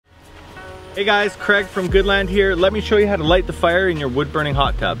Hey guys, Craig from Goodland here. Let me show you how to light the fire in your wood burning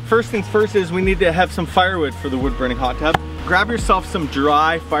hot tub. First things first is we need to have some firewood for the wood burning hot tub. Grab yourself some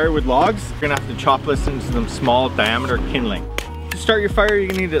dry firewood logs. You're gonna have to chop this into some small diameter kindling. To start your fire, you're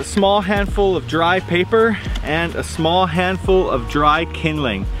gonna need a small handful of dry paper and a small handful of dry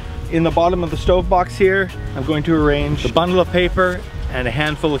kindling. In the bottom of the stove box here, I'm going to arrange a bundle of paper and a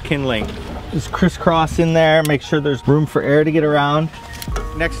handful of kindling. Just crisscross in there, make sure there's room for air to get around.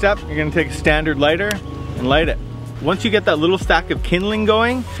 Next up, you're gonna take a standard lighter and light it. Once you get that little stack of kindling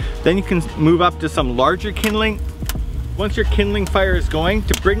going, then you can move up to some larger kindling. Once your kindling fire is going,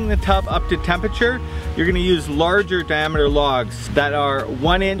 to bring the tub up to temperature, you're gonna use larger diameter logs that are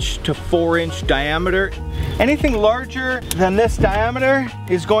 1 inch to 4 inch diameter. Anything larger than this diameter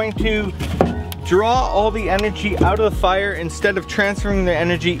is going to draw all the energy out of the fire instead of transferring the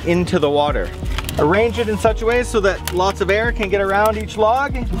energy into the water. Arrange it in such a way so that lots of air can get around each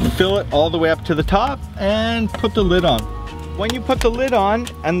log. Fill it all the way up to the top and put the lid on. When you put the lid on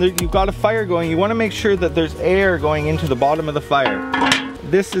and you've got a fire going, you want to make sure that there's air going into the bottom of the fire.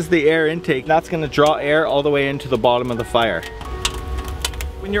 This is the air intake. That's going to draw air all the way into the bottom of the fire.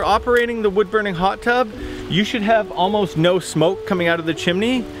 When you're operating the wood burning hot tub, you should have almost no smoke coming out of the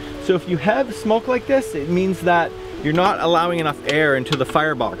chimney. So if you have smoke like this, it means that you're not allowing enough air into the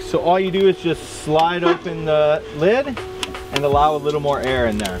firebox. So all you do is just slide open the lid and allow a little more air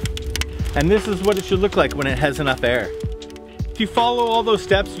in there. And this is what it should look like when it has enough air. If you follow all those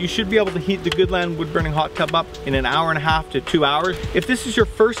steps, you should be able to heat the Goodland wood burning hot tub up in an hour and a half to 2 hours. If this is your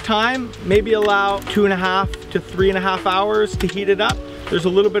first time, maybe allow 2.5 to 3.5 hours to heat it up. There's a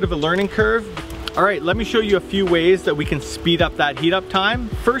little bit of a learning curve. All right, let me show you a few ways that we can speed up that heat up time.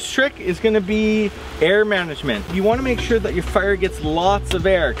 First trick is gonna be air management. You wanna make sure that your fire gets lots of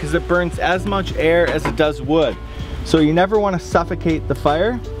air because it burns as much air as it does wood. So you never wanna suffocate the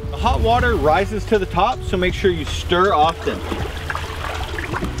fire. The hot water rises to the top, so make sure you stir often.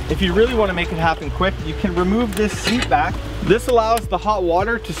 If you really wanna make it happen quick, you can remove this seat back. This allows the hot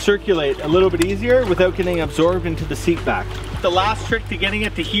water to circulate a little bit easier without getting absorbed into the seat back. The last trick to getting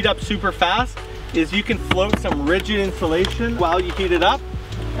it to heat up super fast is you can float some rigid insulation while you heat it up,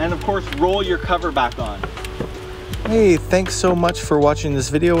 and of course roll your cover back on. Hey, thanks so much for watching this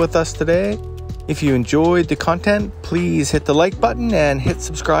video with us today. If you enjoyed the content, please hit the like button and hit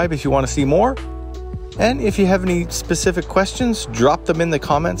subscribe if you want to see more. And if you have any specific questions, drop them in the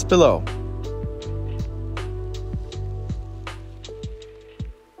comments below.